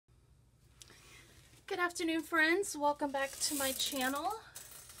Good afternoon, friends. Welcome back to my channel.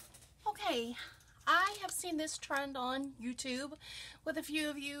 Okay, I have seen this trend on YouTube with a few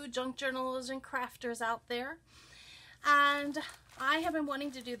of you junk journalers and crafters out there, and I have been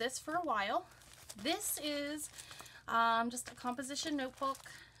wanting to do this for a while. This is just a composition notebook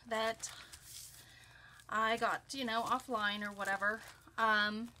that I got, offline or whatever.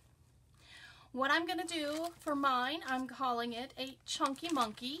 What I'm going to do for mine, I'm calling it a Chunky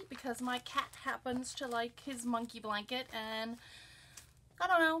Monkey because my cat happens to like his monkey blanket, and I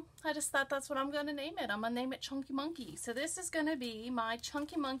don't know, I just thought that's what I'm going to name it. I'm going to name it Chunky Monkey. So this is going to be my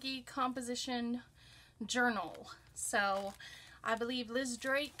Chunky Monkey composition journal. So I believe Liz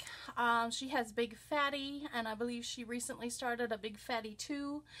Drake, she has Big Fatty, and I believe she recently started a Big Fatty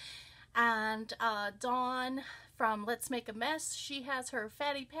 2. And Dawn from Let's Make a Mess, she has her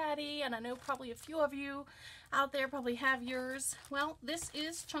Fatty Patty, and I know probably a few of you out there probably have yours. Well, this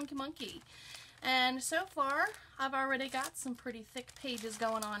is Chunky Monkey, and so far I've already got some pretty thick pages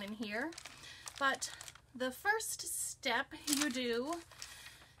going on in here. But the first step you do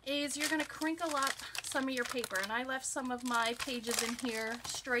is you're going to crinkle up some of your paper, and I left some of my pages in here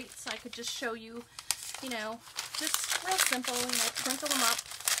straight so I could just show you, just real simple, crinkle them up.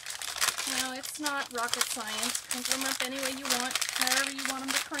 It's not rocket science. Crinkle them up any way you want, however you want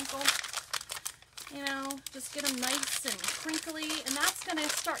them to crinkle. Just get them nice and crinkly, and that's going to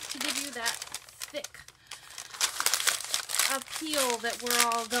start to give you that thick appeal that we're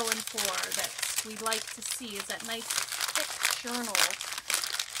all going for, that we'd like to see, is that nice thick journal.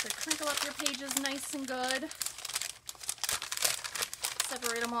 So crinkle up your pages nice and good.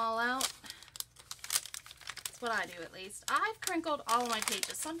 Separate them all out. What I do, at least. I've crinkled all of my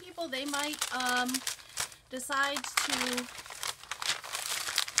pages. Some people, they might decide to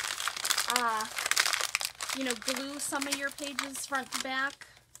glue some of your pages front to back,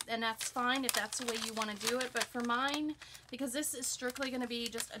 and that's fine if that's the way you want to do it. But for mine, because this is strictly going to be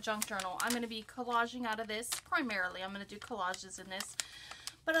just a junk journal, I'm going to be collaging out of this primarily. I'm going to do collages in this,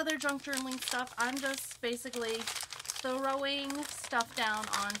 but other junk journaling stuff, I'm just basically throwing stuff down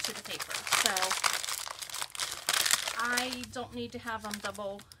onto the paper. So I don't need to have them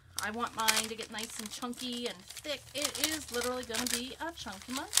double. I want mine to get nice and chunky and thick. It is literally going to be a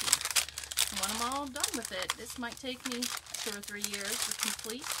Chunky Monkey. And when I'm all done with it, this might take me 2 or 3 years to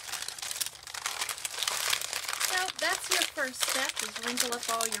complete. So that's your first step, is wrinkle up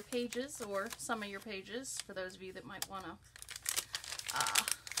all your pages, or some of your pages, for those of you that might want to,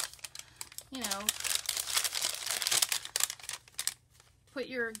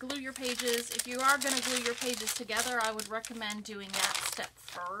 glue your pages. If you are going to glue your pages together, I would recommend doing that step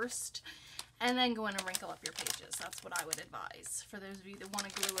first, and then go in and wrinkle up your pages. That's what I would advise for those of you that want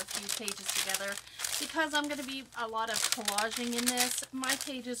to glue a few pages together. Because I'm going to be a lot of collaging in this, my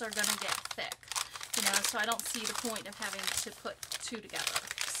pages are going to get thick, so I don't see the point of having to put 2 together.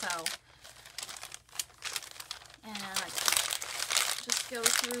 So, and I just go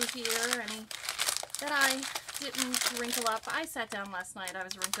through here any that I didn't wrinkle up. I sat down last night. I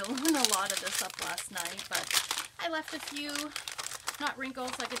was wrinkling a lot of this up last night, but I left a few not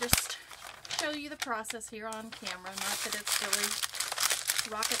wrinkled so I could just show you the process here on camera. Not that it's really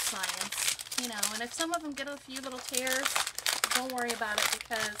rocket science, and if some of them get a few little tears, don't worry about it,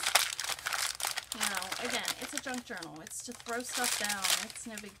 because, again, it's a junk journal. It's to throw stuff down. It's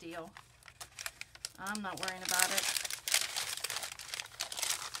no big deal. I'm not worrying about it.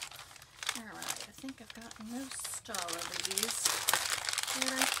 Alright, I think I've got most all of these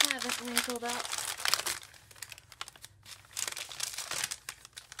that I haven't wrinkled up.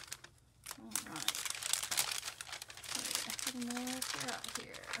 Alright. Get them all out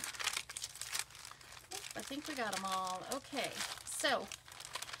here. Oop, I think we got them all. Okay, so,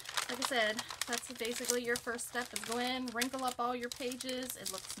 like I said, that's basically your first step, is go in, wrinkle up all your pages.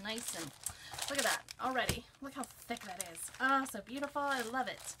 It looks nice, and look at that already. Look how thick that is. Oh, so beautiful. I love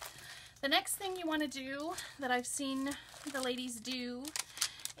it. The next thing you want to do, that I've seen the ladies do,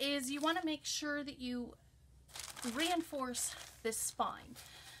 is you want to make sure that you reinforce this spine.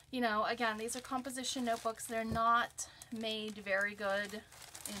 Again, these are composition notebooks. They're not made very good,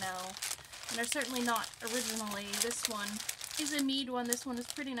 and they're certainly not originally. This one is a Mead one. This one is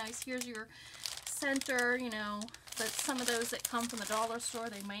pretty nice. Here's your center, but some of those that come from the dollar store,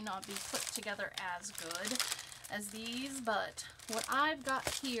 they may not be put together as good as these. But what I've got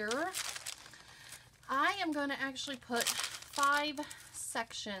here, I am going to actually put 5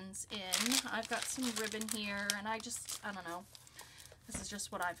 sections in. I've got some ribbon here, and I don't know, this is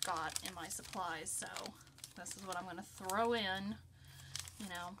just what I've got in my supplies, so this is what I'm going to throw in.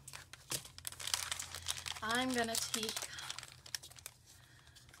 I'm going to take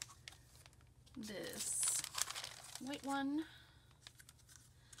this white one.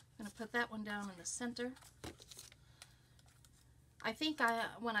 I'm going to put that one down in the center. I think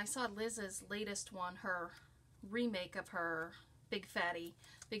when I saw Liz's latest one, her remake of her Big Fatty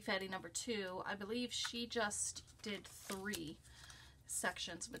number 2, I believe she just did 3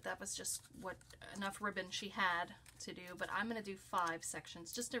 sections, but that was just enough ribbon she had to do. But I'm going to do 5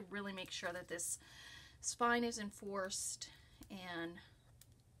 sections just to really make sure that this spine is enforced and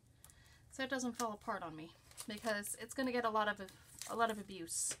so it doesn't fall apart on me, because it's going to get a lot of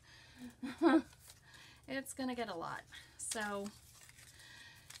abuse. It's going to get a lot. So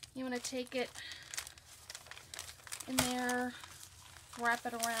you want to take it in there, wrap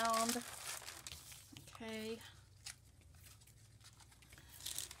it around. Okay.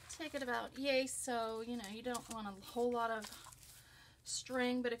 Take it about so you know you don't want a whole lot of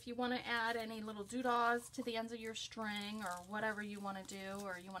string, but if you want to add any little doodahs to the ends of your string or whatever you want to do,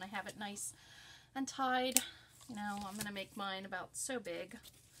 or you want to have it nice and tied, you know, I'm going to make mine about so big.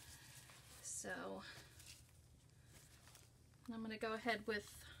 So I'm going to go ahead with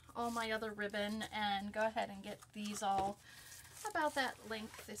all my other ribbon and go ahead and get these all about that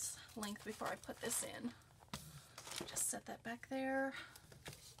length, this length, before I put this in. Just set that back there.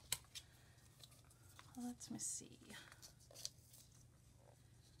 Let me see.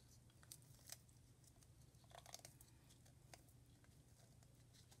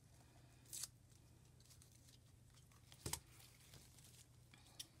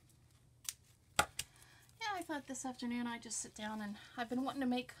 I thought this afternoon I'd just sit down, and I've been wanting to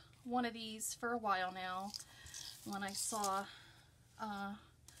make one of these for a while now. When I saw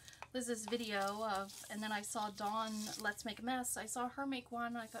Liz's video and then I saw Dawn Let's Make a Mess, I saw her make one,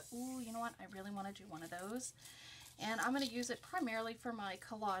 and I thought, ooh, you know what, I really want to do one of those. And I'm going to use it primarily for my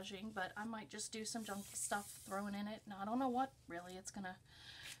collaging, but I might just do some junky stuff thrown in it. Now, I don't know what really it's going to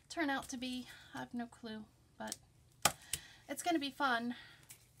turn out to be. I have no clue, but it's going to be fun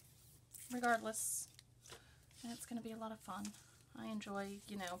regardless. And it's going to be a lot of fun. I enjoy,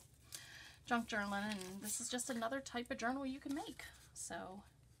 you know, junk journaling, and this is just another type of journal you can make. So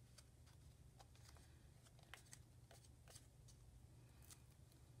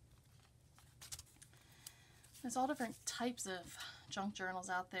there's all different types of junk journals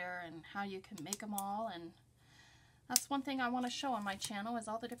out there and how you can make them all, and that's one thing I want to show on my channel, is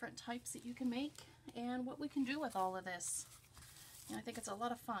all the different types that you can make and what we can do with all of this. And I think it's a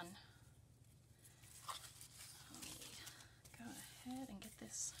lot of fun. Ahead and get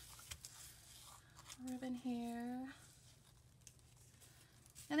this ribbon here.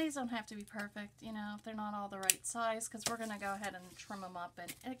 And these don't have to be perfect, you know, if they're not all the right size, because we're going to go ahead and trim them up.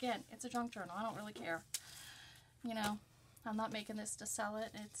 And again, it's a junk journal. I don't really care. You know, I'm not making this to sell it.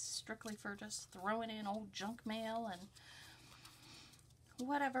 It's strictly for just throwing in old junk mail and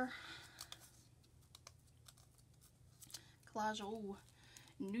whatever. Collage, ooh,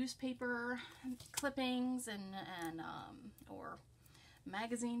 newspaper clippings and or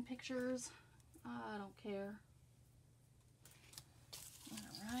magazine pictures. I don't care. All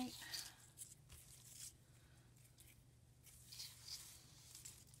right.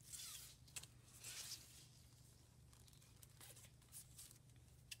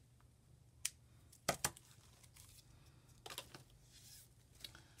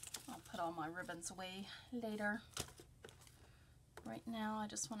 I'll put all my ribbons away later. Right now, I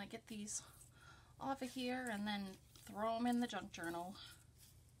just want to get these off of here and then throw them in the junk journal.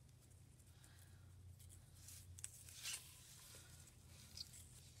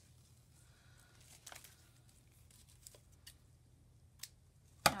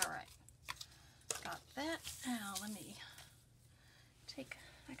 Alright, got that. Now let me take,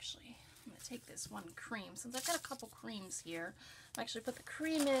 actually, I'm going to take this one cream. Since I've got a couple creams here, I'll actually put the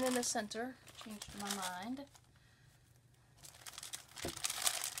cream in the center. Changed my mind.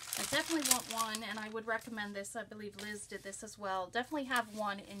 I definitely want one, and I would recommend this. I believe Liz did this as well. Definitely have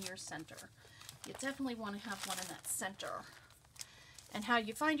one in your center. You definitely want to have one in that center. And how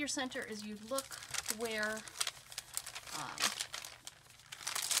you find your center is you look where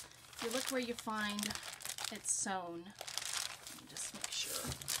you find it's sewn. Let me just make sure.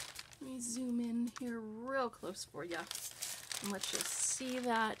 Let me zoom in here real close for you. And let's just see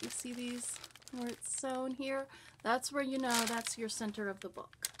that. You see these where it's sewn here? That's where you know that's your center of the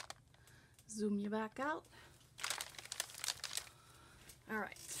book. Zoom you back out.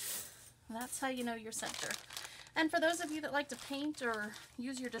 Alright, that's how you know your center. And for those of you that like to paint or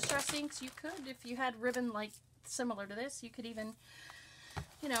use your distress inks, you could, if you had ribbon like similar to this, you could even,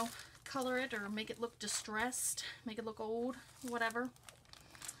 you know, color it or make it look distressed, make it look old, whatever.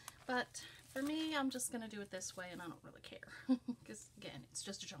 But for me, I'm just going to do it this way, and I don't really care. Because, again, it's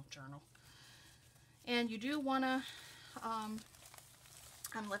just a junk journal. And you do want to, I'm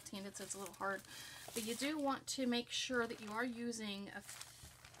left-handed so it's a little hard, but you do want to make sure that you are using a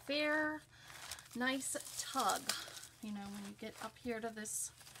fair, nice tug. You know, when you get up here to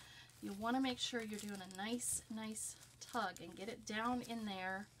this, you want to make sure you're doing a nice tug and get it down in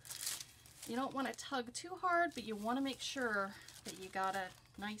there. You don't want to tug too hard, but you want to make sure that you got a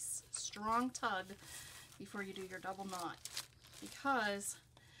nice strong tug before you do your double knot, because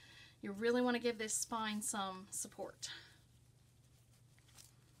you really want to give this spine some support.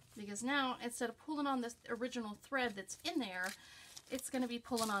 Because now, instead of pulling on this original thread that's in there, it's going to be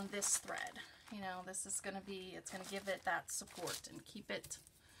pulling on this thread. You know, this is going to be, it's going to give it that support and keep it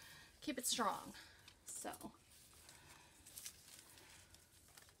strong. So,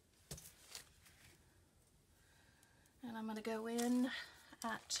 and I'm going to go in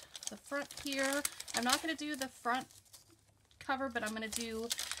at the front here. I'm not going to do the front cover, but I'm going to do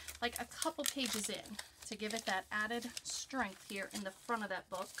like a couple pages in to give it that added strength here in the front of that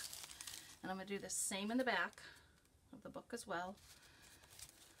book. And I'm going to do the same in the back of the book as well.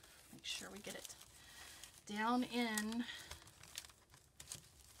 Make sure we get it down in.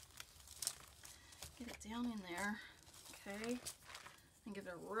 Get it down in there, okay? And give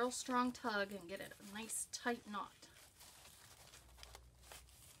it a real strong tug and get it a nice tight knot.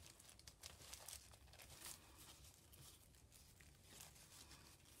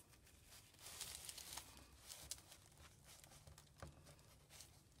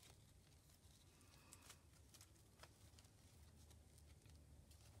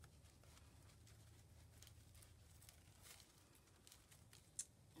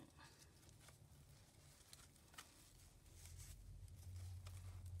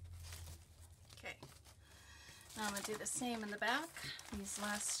 I'm going to do the same in the back, these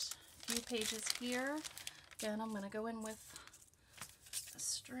last few pages here. Again, I'm going to go in with a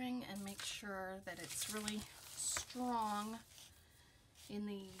string and make sure that it's really strong in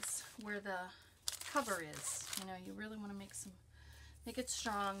these, where the cover is. You know, you really want to make it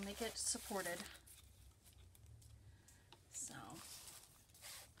strong, make it supported. So,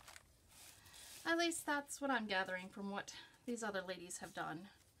 at least that's what I'm gathering from what these other ladies have done.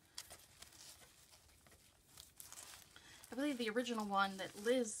 I believe the original one that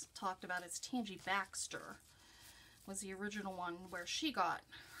Liz talked about is Tangi Baxter, was the original one where she got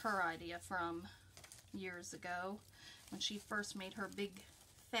her idea from years ago when she first made her big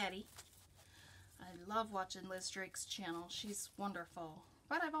fatty. I love watching Liz Drake's channel. She's wonderful.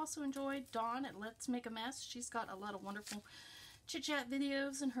 But I've also enjoyed Dawn at Let's Make a Mess. She's got a lot of wonderful chit-chat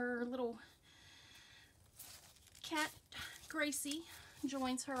videos, and her little cat, Gracie,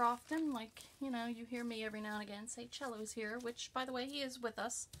 joins her often. Like, you know, you hear me every now and again say Cello's here, which, by the way, he is with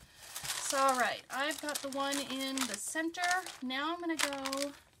us. So, alright, I've got the one in the center. Now I'm going to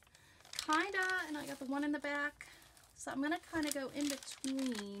go kinda, and I got the one in the back. So I'm going to kind of go in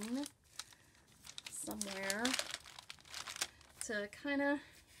between somewhere to kind of,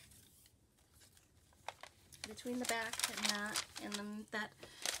 between the back and then that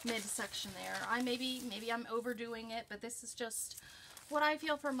midsection there. Maybe I'm overdoing it, but this is just what I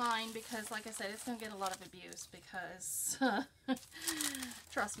feel for mine, because like I said, it's going to get a lot of abuse, because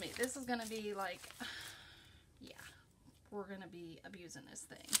trust me, this is going to be like, yeah, we're going to be abusing this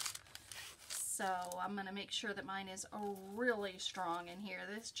thing. So I'm going to make sure that mine is really strong in here.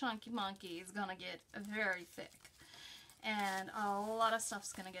 This Chunky Monkey is going to get very thick, and a lot of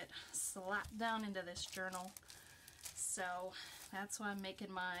stuff's going to get slapped down into this journal. So that's why I'm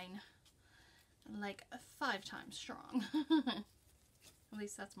making mine like 5 times strong. At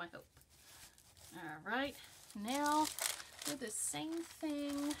least that's my hope. Alright, now do the same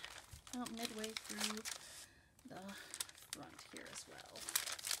thing about midway through the front here as well.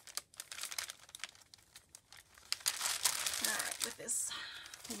 Alright, with this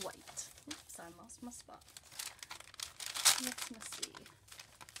white. Oops, I lost my spot. Let's see.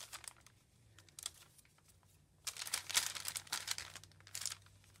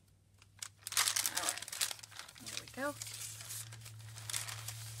 Alright, there we go.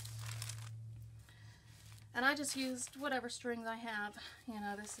 And I just used whatever strings I have. You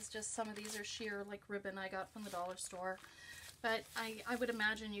know, this is just, some of these are sheer like ribbon I got from the dollar store. But I would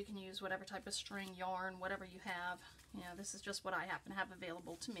imagine you can use whatever type of string, yarn, whatever you have. You know, this is just what I happen to have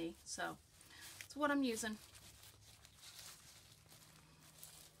available to me. So, it's what I'm using.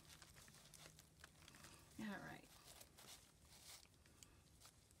 Alright.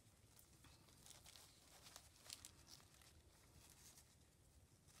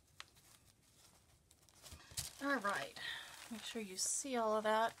 Alright, make sure you see all of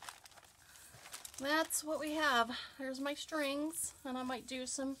that. That's what we have. There's my strings, and I might do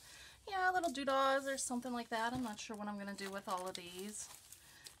some, yeah, little doodahs or something like that. I'm not sure what I'm going to do with all of these.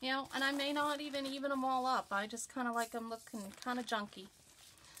 You know, and I may not even them all up. I just kind of like them looking kind of junky.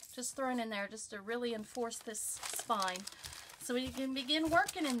 Just thrown in there just to really enforce this spine. So we can begin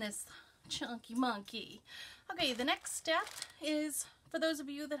working in this chunky monkey. Okay, the next step is for those of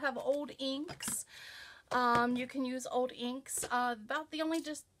you that have old inks. You can use old inks. About the only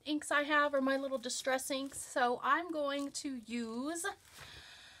inks I have are my little distress inks. So I'm going to use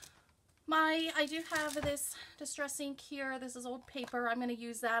I do have this distress ink here. This is old paper. I'm going to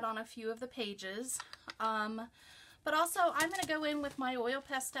use that on a few of the pages. But also, I'm going to go in with my oil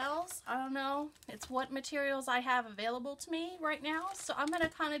pastels. I don't know. It's what materials I have available to me right now. So I'm going to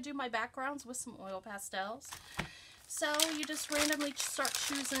kind of do my backgrounds with some oil pastels. So you just randomly start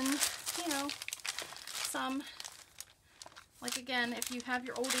choosing, you know, some. Like again, if you have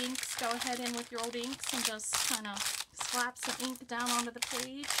your old inks, go ahead in with your old inks and just kind of slap some ink down onto the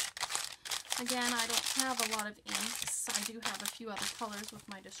page. Again, I don't have a lot of inks. I do have a few other colors with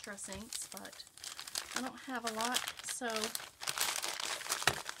my distress inks, but I don't have a lot, so,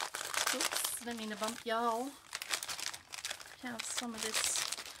 oops, didn't mean to bump y'all. Have some of this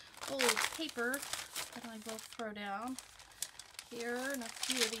old paper that I will throw down here and a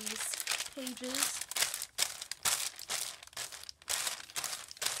few of these pages.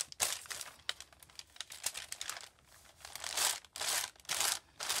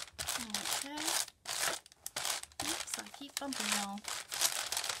 Okay. Oops, I keep bumping y'all.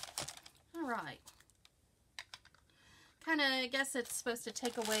 All right. Kind of, I guess it's supposed to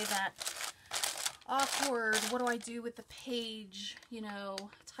take away that awkward, what do I do with the page, you know,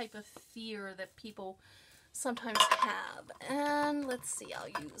 type of fear that people sometimes have. And let's see, I'll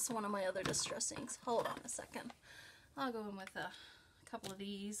use one of my other distress inks. Hold on a second. I'll go in with a couple of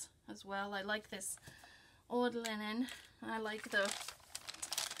these as well. I like this old linen. I like the,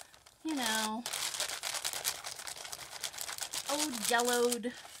 you know, old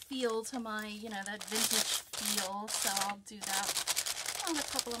yellowed feel to my, you know, that vintage feel, so I'll do that on a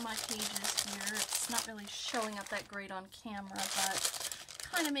couple of my pages here. It's not really showing up that great on camera, but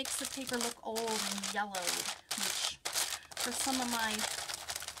kind of makes the paper look old and yellowed, which for some of my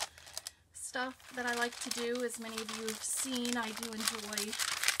stuff that I like to do, as many of you have seen, I do enjoy.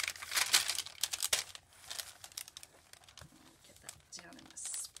 Get that down in my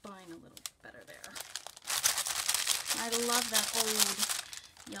spine a little better there. I love that old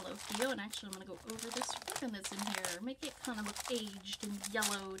yellow feel, and actually I'm going to go over this ribbon that's in here, make it kind of look aged and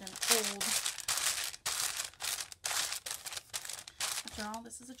yellowed and old. After all,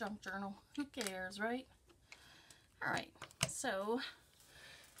 this is a junk journal. Who cares, right? Alright, so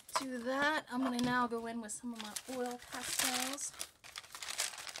to that, I'm going to now go in with some of my oil pastels.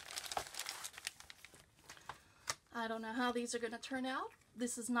 I don't know how these are going to turn out.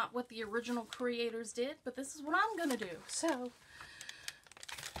 This is not what the original creators did, but this is what I'm going to do. So,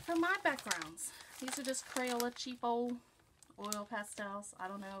 for my backgrounds, these are just Crayola cheap old oil pastels. I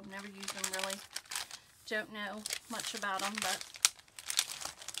don't know, I've never used them really. Don't know much about them, but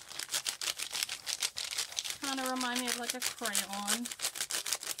kind of remind me of like a crayon.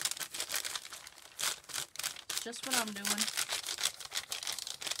 Just what I'm doing.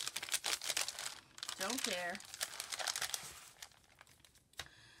 Don't care.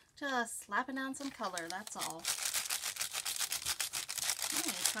 Just slapping down some color, that's all. Hey,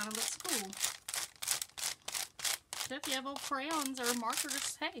 it kind of looks cool. So if you have old crayons or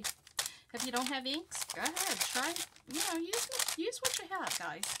markers, hey, if you don't have inks, go ahead, try, you know, use what you have,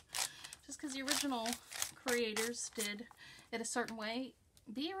 guys. Just because the original creators did it a certain way,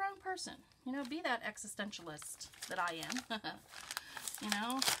 be your own person. You know, be that existentialist that I am. You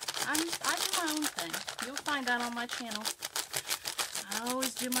know, I do my own thing. You'll find that on my channel. I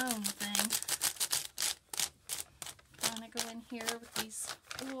always do my own thing. I'm going to go in here with these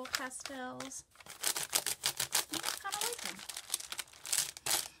oil pastels. I kind of like them.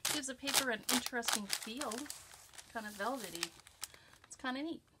 Gives the paper an interesting feel. Kind of velvety. It's kind of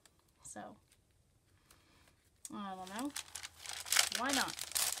neat. So, I don't know. Why not?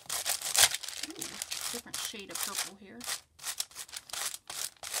 Ooh, different shade of purple here.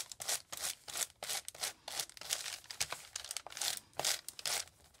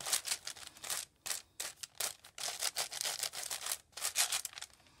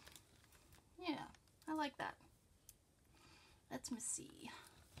 I like that. Let me see.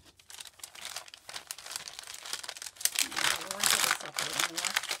 I'll wrinkle this up a little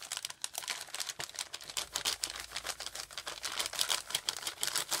more.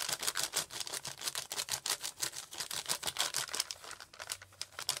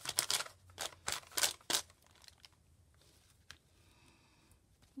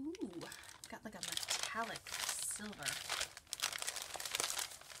 Ooh, got like a metallic silver.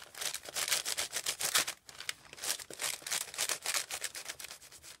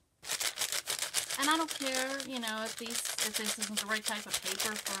 And I don't care, you know, if this isn't the right type of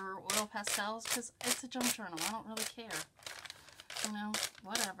paper for oil pastels, because it's a junk journal. I don't really care. You know,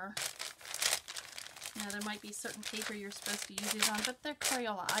 whatever. You know, there might be certain paper you're supposed to use these on, but they're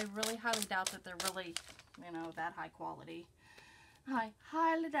Crayola. I really highly doubt that they're really, you know, that high quality. I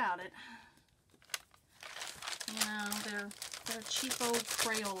highly doubt it. You know, they're cheapo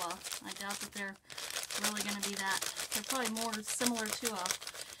Crayola. I doubt that they're really going to be that. They're probably more similar to a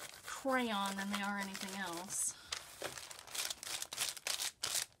crayon than they are anything else.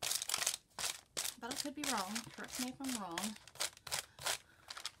 But I could be wrong. Correct me if I'm wrong.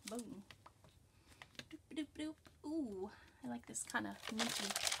 Boom. Doop, doop, doop. Ooh, I like this kind of minty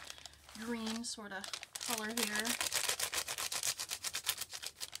green sort of color here.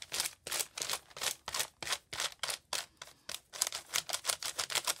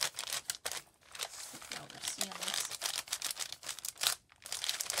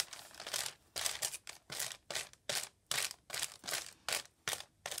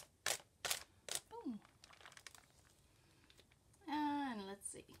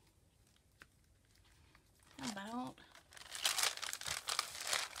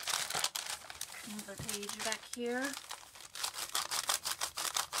 Another page back here.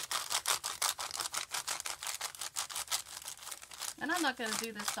 And I'm not going to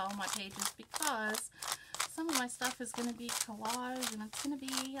do this to all my pages because some of my stuff is going to be collage and it's going to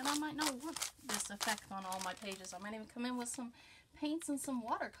be, and I might not want this effect on all my pages. I might even come in with some paints and some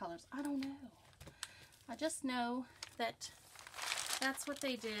watercolors. I don't know. I just know that that's what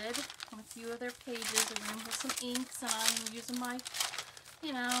they did on a few of their pages. They went in with some inks, and I'm using my,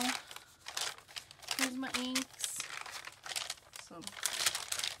 you know, here's my inks, some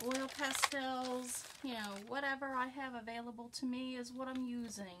oil pastels, you know, whatever I have available to me is what I'm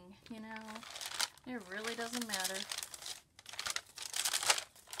using, you know. It really doesn't matter.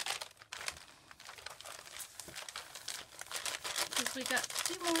 Because we got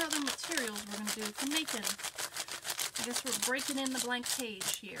 2 more other materials we're going to do for making. I guess we're breaking in the blank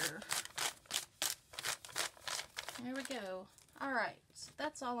page here. There we go. Alright, so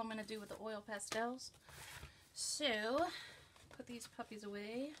that's all I'm going to do with the oil pastels. So, put these puppies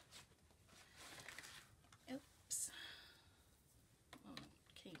away. Oops. Oh,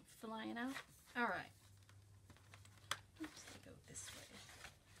 came flying out. Alright. Oops, they go this way.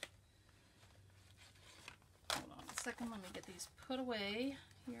 Hold on a second, let me get these put away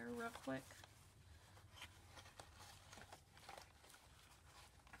here real quick.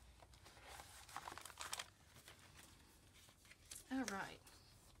 Alright.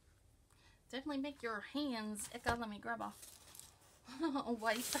 Definitely make your hands, let me grab a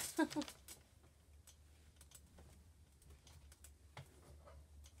wipe.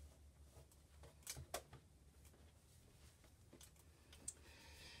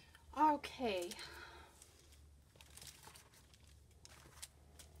 Okay.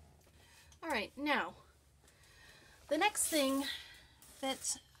 Alright, now, the next thing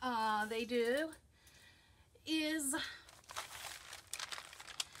that they do is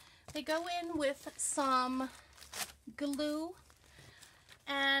they go in with some glue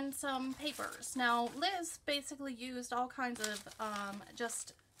and some papers. Now, Liz basically used all kinds of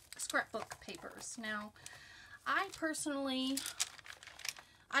just scrapbook papers. Now, I personally,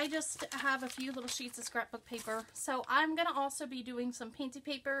 I just have a few little sheets of scrapbook paper. So I'm going to also be doing some painted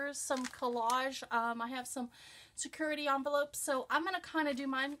papers, some collage. I have some security envelopes. So I'm going to kind of do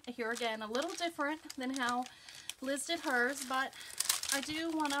mine here again, a little different than how Liz did hers, but I do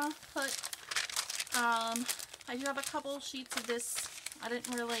want to put, I do have a couple sheets of this. I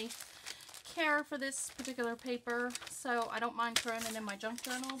didn't really care for this particular paper, so I don't mind throwing it in my junk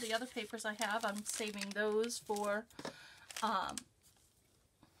journal. The other papers I have, I'm saving those for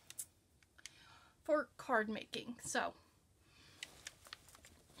card making. So,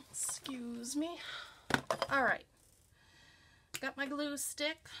 excuse me. Alright. Got my glue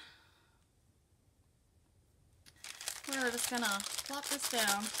stick. We're just gonna plop this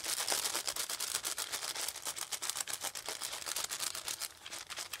down.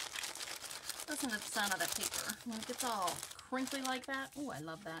 Listen to the sound of that paper. When it gets all crinkly like that. Oh, I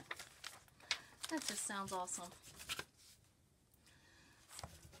love that. That just sounds awesome.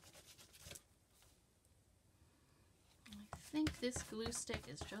 I think this glue stick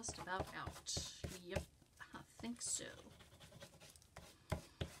is just about out. Yep, I think so.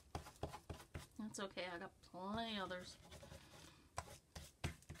 That's okay, I got plenty others.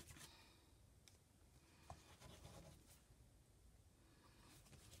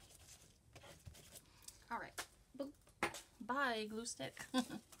 Alright. Bye, glue stick.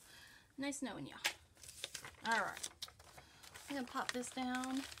 Nice knowing ya. Alright. I'm going to pop this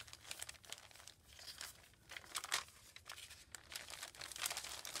down.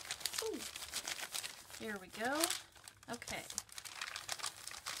 Ooh. There we go. Okay.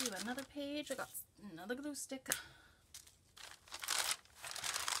 Do another page. I got another glue stick.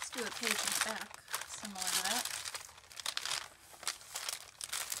 Let's do a page in the back, similar to that.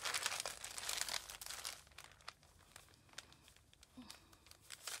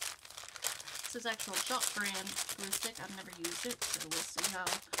 This is actual Shop brand glue stick. I've never used it, so we'll see how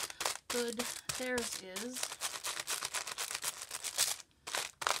good theirs is.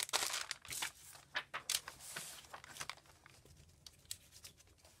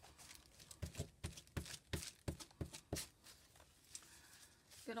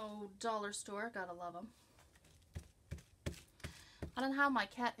 Good old dollar store, gotta love them. I don't know how my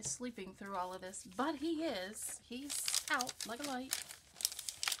cat is sleeping through all of this, but he is. He's out like a light.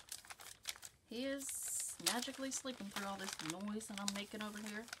 He is magically sleeping through all this noise that I'm making over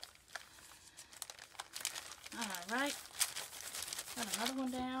here. Alright. Got another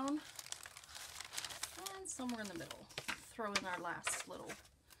one down. And somewhere in the middle. Throw in our last little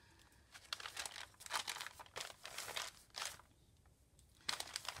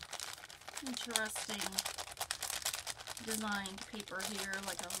interesting designed paper here,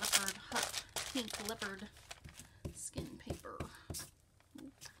 like a leopard, hot pink leopard skin paper.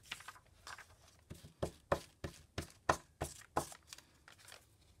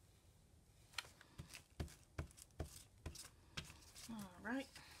 Alright,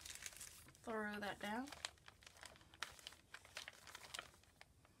 throw that down.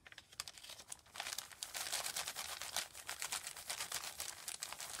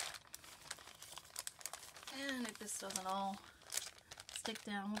 And if this doesn't all stick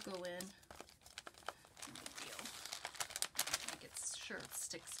down, we'll go in. No big deal. Make it sure it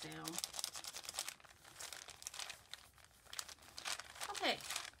sticks down. Okay,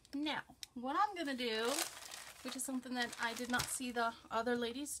 now what I'm going to do, which is something that I did not see the other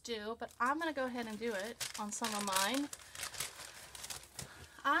ladies do, but I'm going to go ahead and do it on some of mine.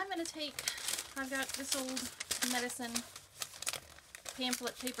 I'm going to take, I've got this old medicine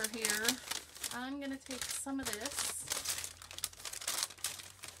pamphlet paper here. I'm going to take some of this.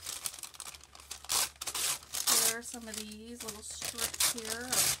 There are some of these little strips here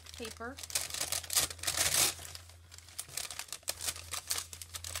of paper.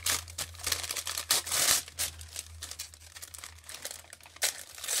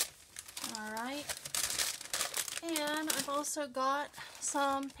 Alright. And I've also got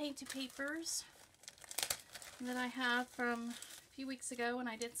some painted papers that I have from a few weeks ago when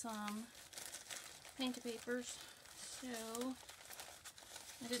I did some painted papers, so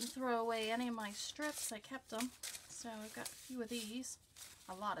I didn't throw away any of my strips. I kept them, so I've got a few of these,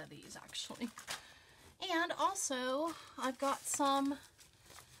 a lot of these actually. And also I've got some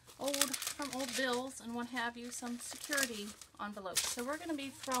from old bills and what have you, some security envelopes. So we're going to be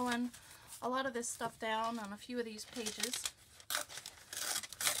throwing a lot of this stuff down on a few of these pages.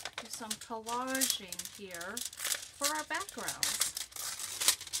 Do some collaging here for our backgrounds.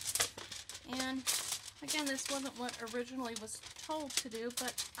 And again, this wasn't what originally was told to do,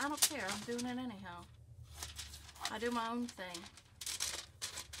 but I don't care. I'm doing it anyhow. I do my own thing.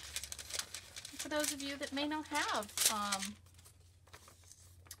 For those of you that may not have,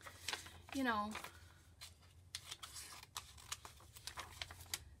 you know,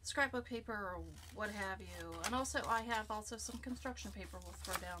 scrapbook paper or what have you. And also, I have also some construction paper we'll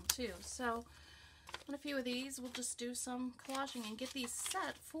throw down too. So on a few of these, we'll just do some collaging and get these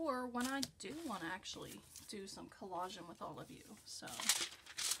set for when I do want to actually do some collaging with all of you. So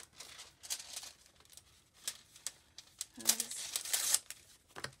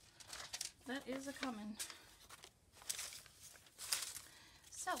that is a coming.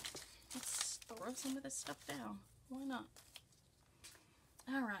 So let's throw some of this stuff down. Why not?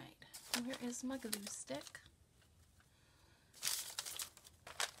 Alright, here is my glue stick.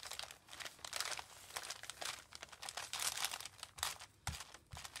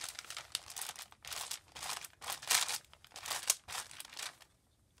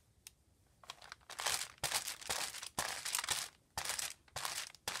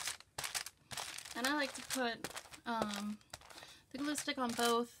 And I like to put the glue stick on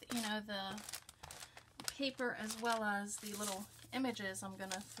both, you know, the paper as well as the little images I'm going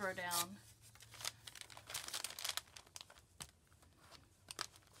to throw down.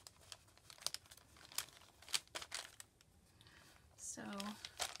 So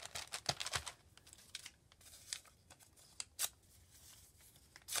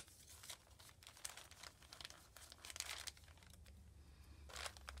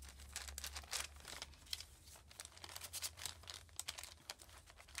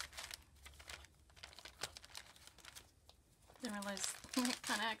realize it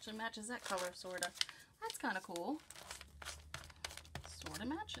kind of actually matches that color, sort of. That's kind of cool. Sort of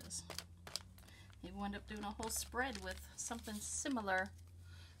matches. Maybe we'll end up doing a whole spread with something similar.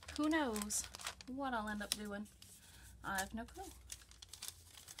 Who knows what I'll end up doing? I have no clue.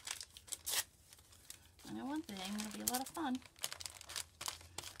 I know one thing, it'll be a lot of fun.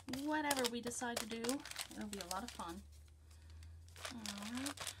 Whatever we decide to do, it'll be a lot of fun.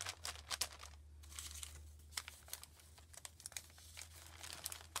 Alright.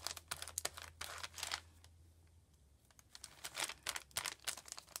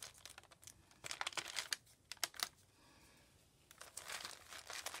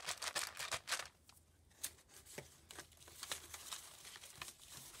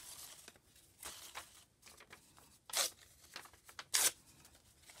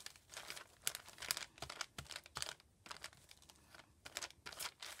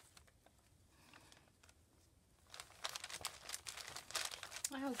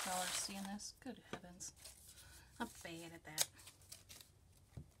 I hope y'all are seeing this. Good heavens. I'm bad at that.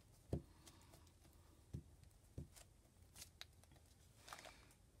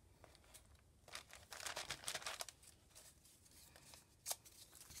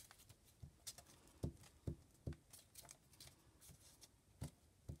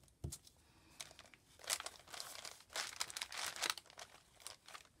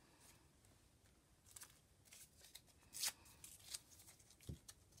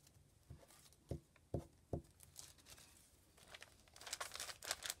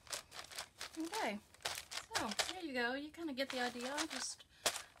 Okay, so there you go. You kind of get the idea. Just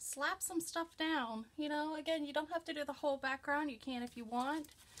slap some stuff down. You know, again, you don't have to do the whole background. You can if you want.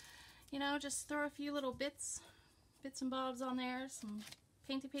 You know, just throw a few little bits and bobs on there. Some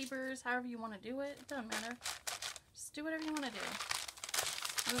painty papers, however you want to do it. It doesn't matter. Just do whatever you want to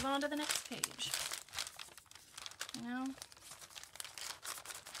do. Move on to the next page. You know,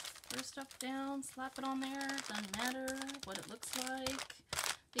 throw stuff down, slap it on there. Doesn't matter what it looks like.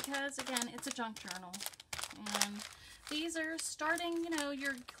 Because, again, it's a junk journal. And these are starting, you know,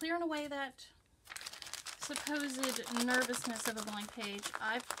 you're clearing away that supposed nervousness of a blank page.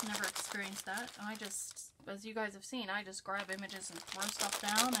 I've never experienced that. I just, as you guys have seen, I just grab images and throw stuff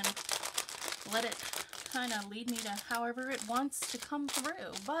down and let it kind of lead me to however it wants to come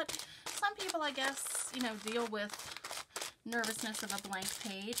through. But some people, I guess, you know, deal with nervousness of a blank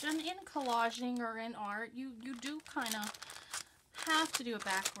page. And in collaging or in art, you do kind of have to do a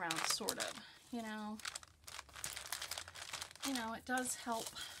background, sort of, you know. It does help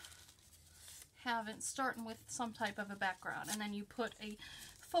starting with some type of a background, and then you put a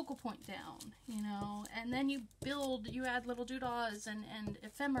focal point down, you know, and then you add little doodahs and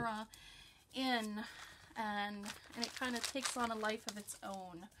ephemera in, and it kind of takes on a life of its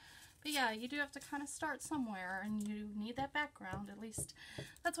own. But yeah, you do have to kind of start somewhere, and you need that background. At least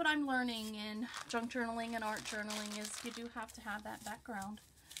that's what I'm learning in junk journaling and art journaling, is you do have to have that background.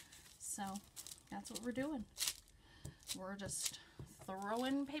 So that's what we're doing. We're just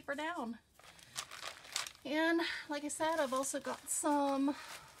throwing paper down. And like I said, I've also got some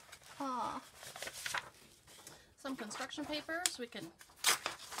construction paper, so we can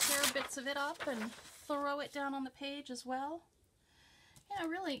tear bits of it up and throw it down on the page as well. Yeah,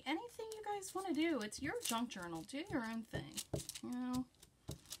 really, anything you guys want to do. It's your junk journal. Do your own thing. You know,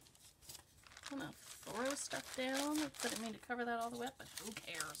 I'm going to throw stuff down. I didn't mean to cover that all the way up, but who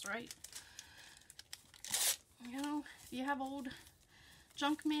cares, right? You know, if you have old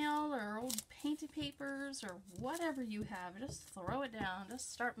junk mail or old painted papers or whatever you have, just throw it down.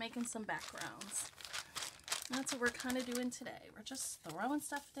 Just start making some backgrounds. That's what we're kind of doing today. We're just throwing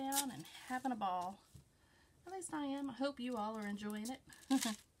stuff down and having a ball. At least I am. I hope you all are enjoying it. There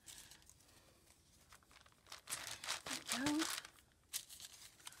we go.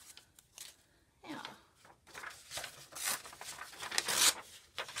 Yeah.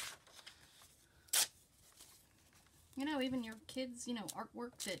 You know, even your kids, you know,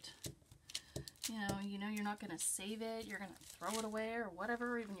 artwork that, you know you're not going to save it, you're going to throw it away or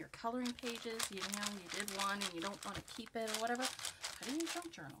whatever, even your coloring pages, you know, you did one and you don't want to keep it or whatever, put it in your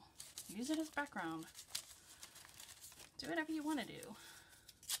junk journal. Use it as background. Do whatever you want to do.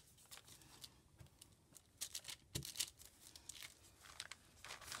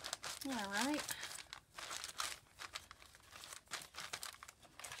 All right.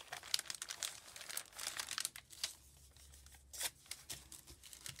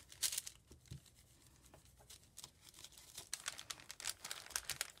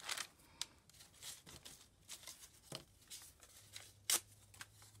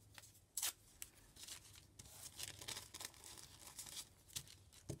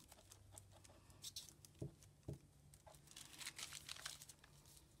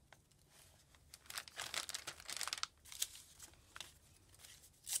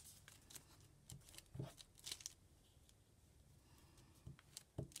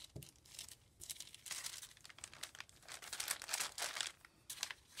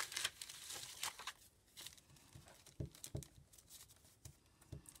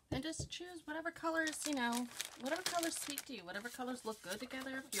 And just choose whatever colors, you know, whatever colors speak to you, whatever colors look good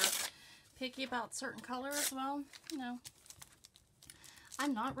together. If you're picky about certain colors, well, you know,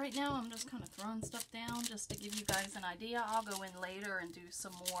 I'm not right now. I'm just kind of throwing stuff down just to give you guys an idea. I'll go in later and do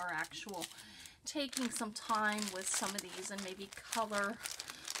some more actual, taking some time with some of these and maybe color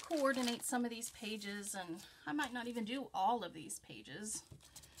coordinate some of these pages, and I might not even do all of these pages,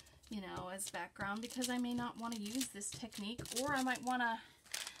 you know, as background, because I may not want to use this technique, or I might want to,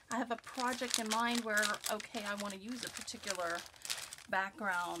 I have a project in mind where, okay, I want to use a particular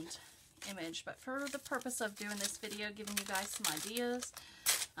background image, but for the purpose of doing this video, giving you guys some ideas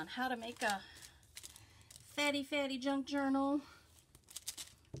on how to make a fatty junk journal,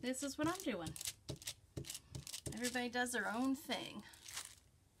 this is what I'm doing. Everybody does their own thing.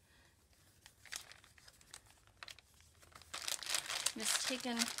 Just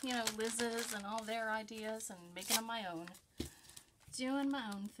taking, you know, Liz's and all their ideas and making them my own. Doing my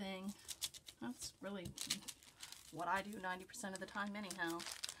own thing. That's really what I do 90% of the time anyhow.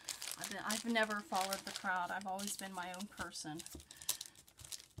 I've never followed the crowd. I've always been my own person.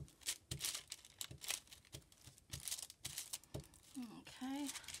 Okay.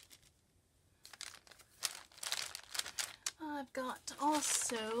 I've got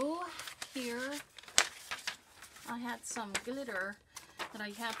also here, I had some glitter that I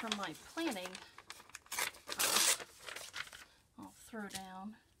had from my planning. I'll throw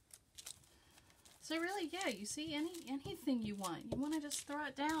down. So really, yeah, you see anything you want. You want to just throw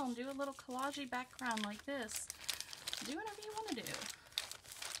it down, do a little collage background like this. Do whatever you want to do.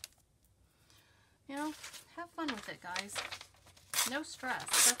 You know, have fun with it, guys. No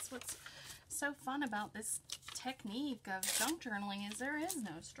stress. That's what's so fun about this technique of junk journaling, is there is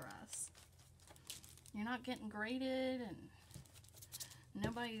no stress. You're not getting graded, and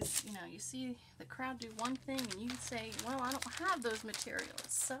nobody's, you know, you see the crowd do one thing and you say, well, I don't have those materials,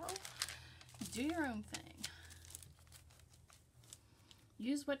 so do your own thing.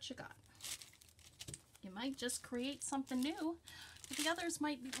 Use what you got. You might just create something new, but the others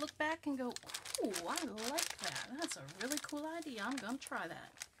might look back and go, ooh, I like that. That's a really cool idea. I'm going to try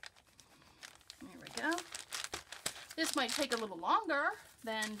that. There we go. This might take a little longer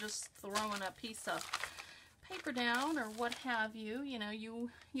than just throwing a piece of paper down or what have you. You know, you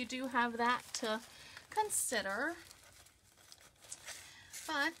do have that to consider.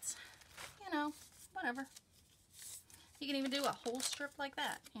 But, you know, whatever. You can even do a whole strip like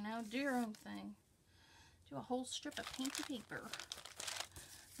that. You know, do your own thing. Do a whole strip of painted paper.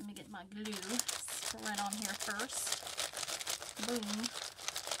 Let me get my glue spread on here first. Boom.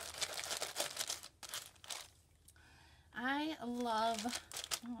 I love,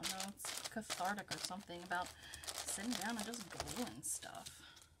 I don't know, it's cathartic or something about sitting down and just gluing stuff.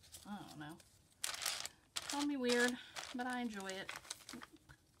 I don't know. Call me weird, but I enjoy it.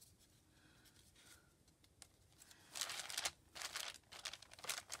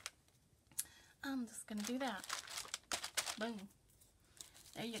 I'm just going to do that. Boom.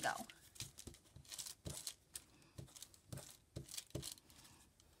 There you go.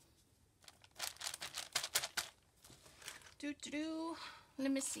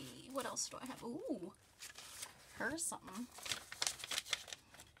 Let me see. What else do I have? Ooh. Here's something.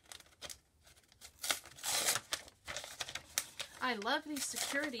 I love these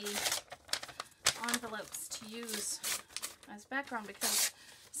security envelopes to use as background because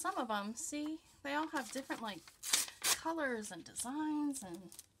some of them, see, they all have different like colors and designs and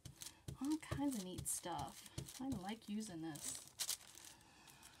all kinds of neat stuff. I like using this.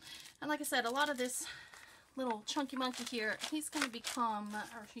 And like I said, a lot of this little chunky monkey here, he's going to become,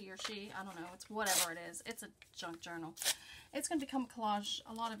 or he or she, I don't know, it's whatever it is. It's a junk journal. It's going to become a collage.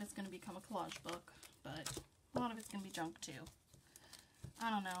 A lot of it's going to become a collage book, but a lot of it's going to be junk too. I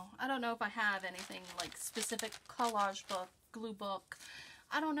don't know. I don't know if I have anything like specific collage book, glue book.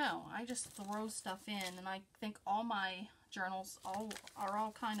 I don't know. I just throw stuff in, and I think all my journals are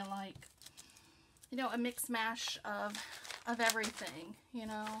all kind of like, you know, a mix mash of everything, you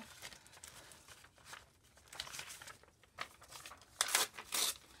know.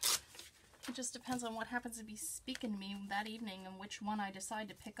 It just depends on what happens to be speaking to me that evening and which one I decide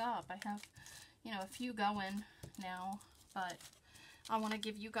to pick up. I have, you know, a few going now, but I want to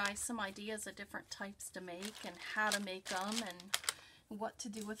give you guys some ideas of different types to make and how to make them and what to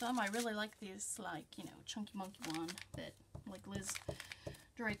do with them. I really like these, like, you know, Chunky Monkey one that, like, Liz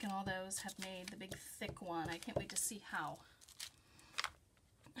Drake and all those have made, the big thick one. I can't wait to see how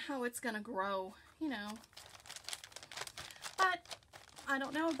it's going to grow, you know. But I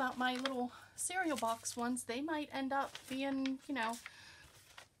don't know about my little cereal box ones. They might end up being, you know,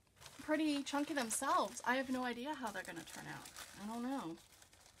 pretty chunky themselves. I have no idea how they're going to turn out. I don't know.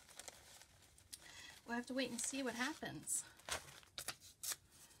 we'll have to wait and see what happens.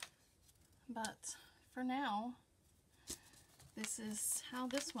 But for now, this is how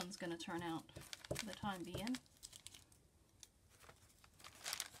this one's going to turn out for the time being.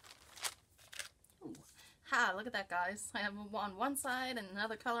 Ooh. Ha, look at that, guys. I have on one side and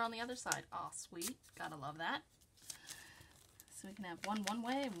another color on the other side. Aw, sweet. Gotta love that. So we can have one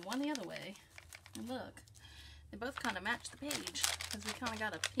way and one the other way. And look, they both kind of match the page because we kind of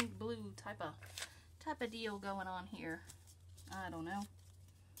got a pink-blue type of deal going on here. I don't know.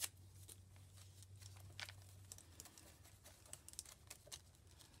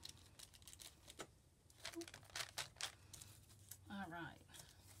 All right.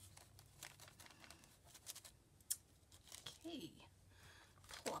 Okay.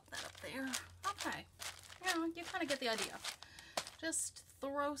 Plop that up there. Okay. You know, you kind of get the idea. Just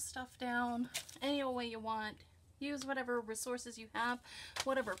throw stuff down any old way you want. Use whatever resources you have,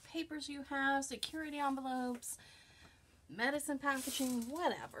 whatever papers you have, security envelopes, medicine packaging,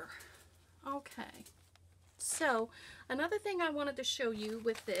 whatever. Okay. So, another thing I wanted to show you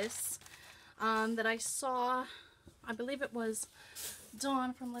with this that I saw, I believe it was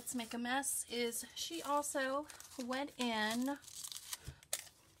Dawn from Let's Make a Mess, is she also went in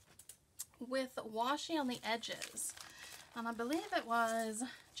with washi on the edges. And I believe it was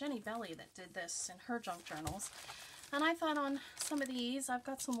Jenny Belly that did this in her junk journals. And I thought on some of these, I've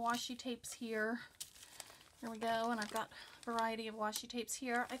got some washi tapes here. Here we go, and I've got a variety of washi tapes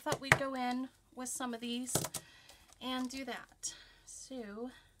here. I thought we'd go in with some of these and do that.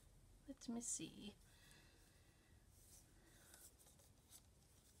 So, let me see.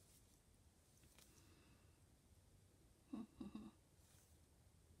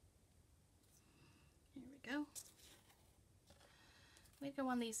 Here we go. We go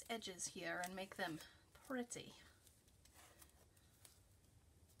on these edges here and make them pretty.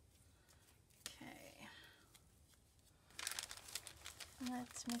 Okay. Let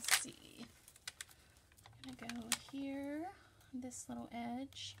me see. I'm gonna go here, this little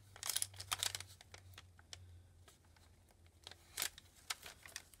edge.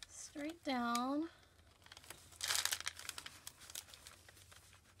 Straight down.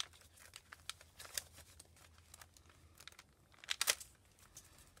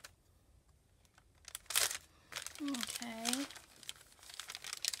 Okay.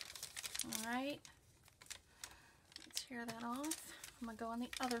 Alright. Let's tear that off. I'm going to go on the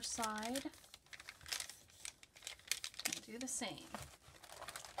other side and do the same.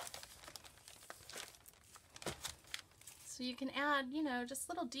 So you can add, you know, just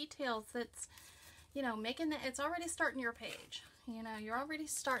little details that's, you know, making that, it's already starting your page. You know, you're already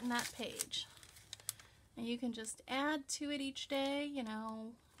starting that page. And you can just add to it each day, you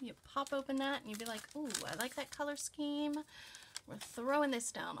know. You pop open that and you'd be like, ooh, I like that color scheme. We're throwing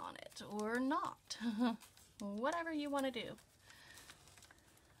this down on it, or not. Whatever you want to do.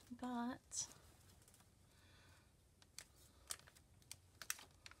 But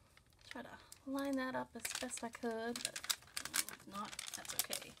try to line that up as best I could, but if not, that's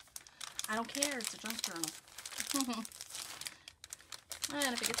okay. I don't care, it's a junk journal.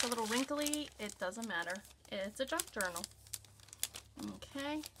 And if it gets a little wrinkly, it doesn't matter. It's a junk journal.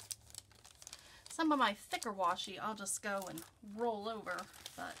 Okay. Some of my thicker washi I'll just go and roll over,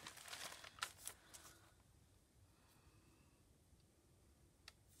 but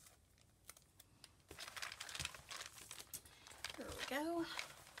there we go.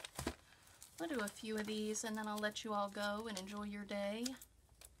 I'll do a few of these and then I'll let you all go and enjoy your day.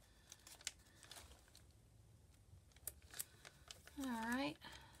 Alright.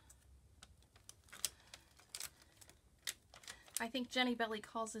 I think Jenny Belly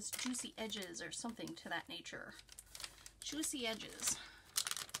calls this juicy edges or something to that nature. Juicy edges.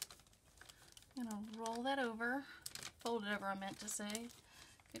 I'm going to roll that over. Fold it over, I meant to say.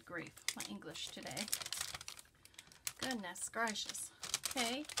 Good grief, my English today. Goodness gracious.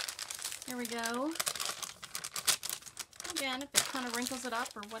 Okay, here we go. Again, if it kind of wrinkles it up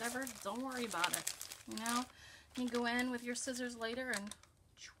or whatever, don't worry about it. You know, you go in with your scissors later and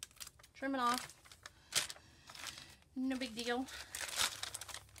trim it off. No big deal.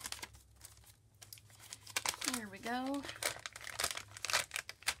 Here we go.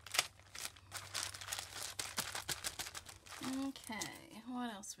 Okay,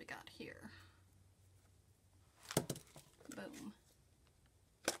 what else we got here? Boom.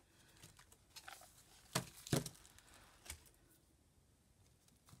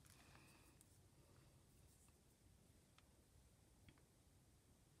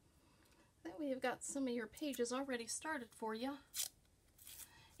 We've got some of your pages already started for you.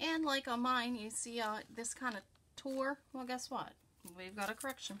 And like on mine, you see this kind of tore. Well, guess what? we've got a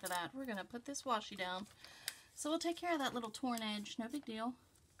correction for that. We're going to put this washi down. So we'll take care of that little torn edge. No big deal.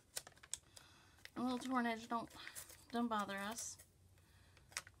 A little torn edge don't bother us.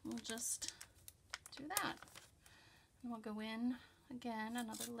 We'll just do that. And we'll go in again,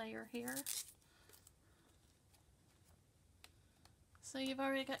 another layer here. So you've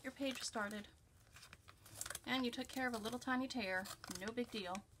already got your page started. And you took care of a little tiny tear. No big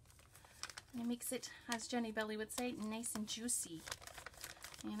deal. And it makes it, as Jenny Belly would say, nice and juicy.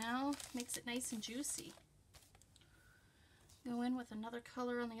 You know, makes it nice and juicy. Go in with another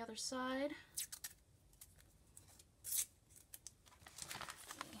color on the other side.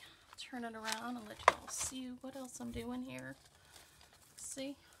 Turn it around and let you all see what else I'm doing here.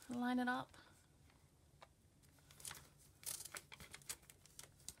 See? Line it up.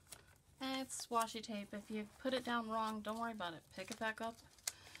 And it's washi tape. If you put it down wrong, don't worry about it. Pick it back up.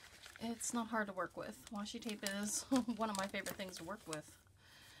 It's not hard to work with. Washi tape is one of my favorite things to work with.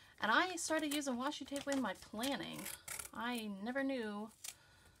 And I started using washi tape in my planning. I never knew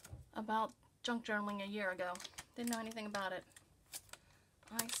about junk journaling a year ago. Didn't know anything about it.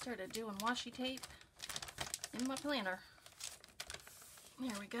 I started doing washi tape in my planner.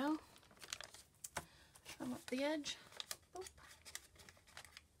 There we go. Trim up the edge. Boop.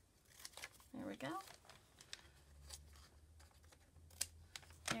 There we go.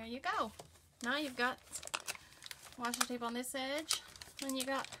 There you go. Now you've got washi tape on this edge. Then you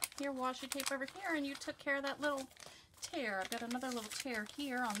got your washi tape over here, and you took care of that little tear. I've got another little tear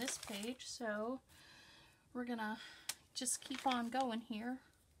here on this page, so we're gonna just keep on going here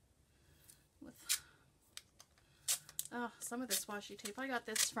with some of this washi tape. I got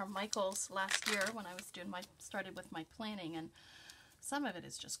this from Michael's last year when I was doing started with my planning, and some of it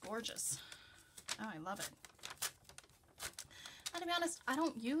is just gorgeous. Oh, I love it. And to be honest, I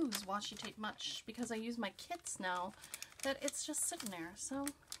don't use washi tape much because I use my kits now, that it's just sitting there. So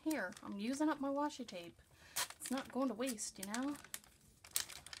here, I'm using up my washi tape. It's not going to waste, you know?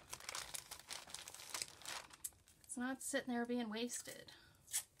 It's not sitting there being wasted.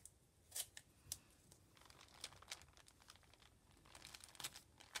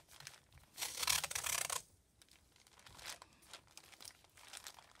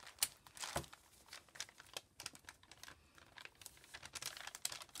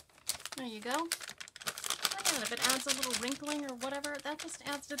 There you go. And if it adds a little wrinkling or whatever, that just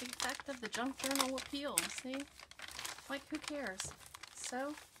adds to the effect of the junk journal appeal, see? Like, who cares?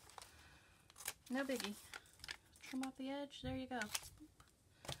 So, no biggie. Trim off the edge, there you go.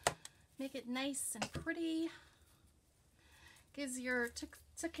 Make it nice and pretty. Gives your,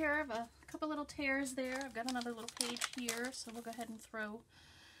 took care of a couple little tears there. I've got another little page here, so we'll go ahead and throw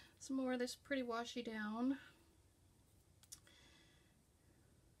some more of this pretty washi down.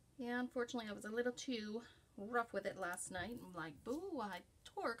 Yeah, unfortunately I was a little too rough with it last night. I'm like, boo, I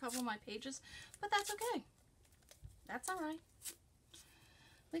tore a couple of my pages, but that's okay. That's alright.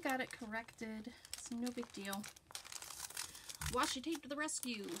 We got it corrected. It's no big deal. Washi tape to the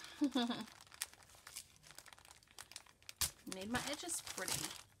rescue. Made my edges pretty.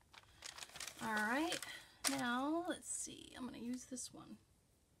 Alright, now let's see. I'm going to use this one.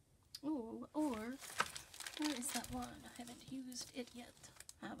 Ooh, or where is that one? I haven't used it yet.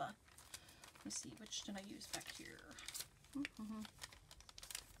 Have a, let me see, which did I use back here?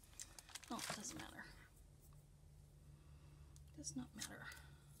 Oh, it doesn't matter. Does not matter.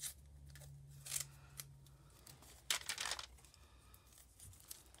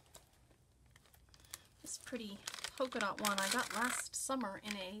 This pretty polka dot one I got last summer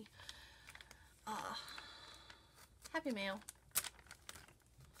in a Happy Mail.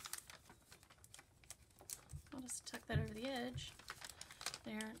 I'll just tuck that over the edge.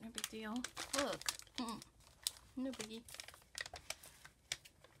 There, no big deal. Look, no biggie.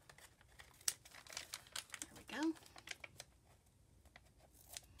 There we go.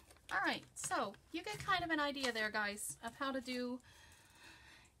 Alright, so you get kind of an idea there, guys, of how to do,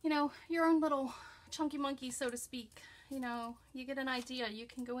 you know, your own little chunky monkey, so to speak. You know, you get an idea. You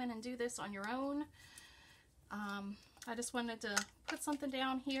can go in and do this on your own. I just wanted to put something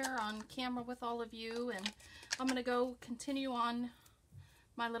down here on camera with all of you, and I'm going to go continue on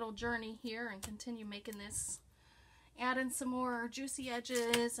my little journey here and continue making this, adding some more juicy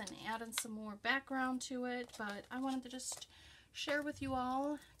edges and adding some more background to it. But I wanted to just share with you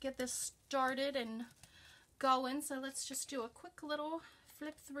all, get this started and going. So let's just do a quick little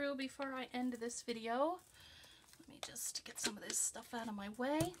flip through before I end this video. Let me just get some of this stuff out of my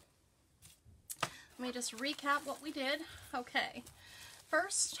way. Let me just recap what we did. Okay,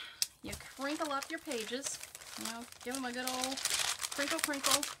 first you crinkle up your pages, you know, give them a good old crinkle,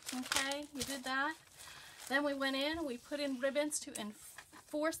 crinkle. Okay, you did that. Then we went in and we put in ribbons to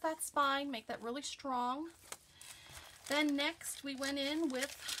enforce that spine, make that really strong. Then next we went in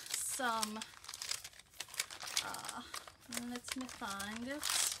with some, let me find it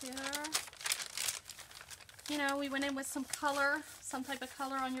here. You know, we went in with some color, some type of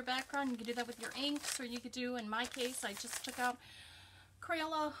color on your background. You could do that with your inks, or you could do, in my case, I just took out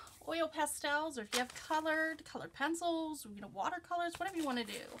Crayola oil pastels, or if you have colored pencils, you know, watercolors, whatever you want to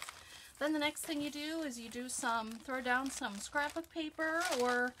do. Then the next thing you do is you do throw down some scrapbook paper,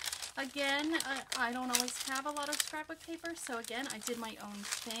 or again, I don't always have a lot of scrapbook paper, so again, I did my own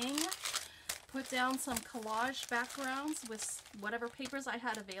thing. Put down some collage backgrounds with whatever papers I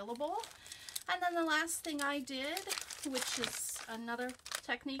had available. And then the last thing I did, which is another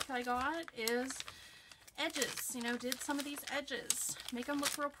technique I got, is edges. You know, did some of these edges, make them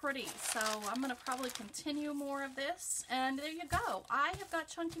look real pretty. So I'm going to probably continue more of this. And there you go. I have got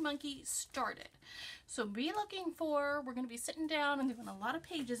Chunky Monkey started. So be looking for, we're going to be sitting down and doing a lot of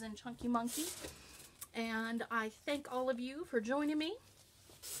pages in Chunky Monkey. And I thank all of you for joining me.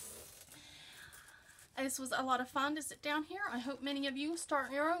 This was a lot of fun to sit down here. I hope many of you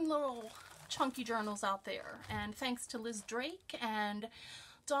start your own little chunky journals out there. And thanks to Liz Drake and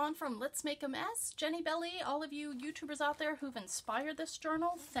Dawn from Let's Make a Mess, Jenny Belly, all of you YouTubers out there who've inspired this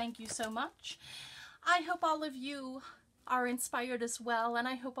journal, thank you so much. I hope all of you are inspired as well, and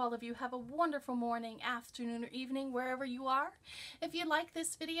I hope all of you have a wonderful morning, afternoon, or evening, wherever you are. If you like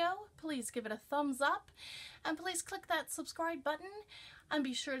this video, please give it a thumbs up, and please click that subscribe button, and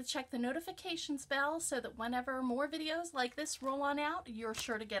be sure to check the notifications bell so that whenever more videos like this roll on out, you're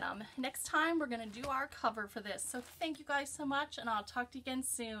sure to get them. Next time, we're going to do our cover for this. So thank you guys so much, and I'll talk to you again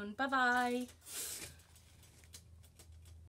soon. Bye-bye.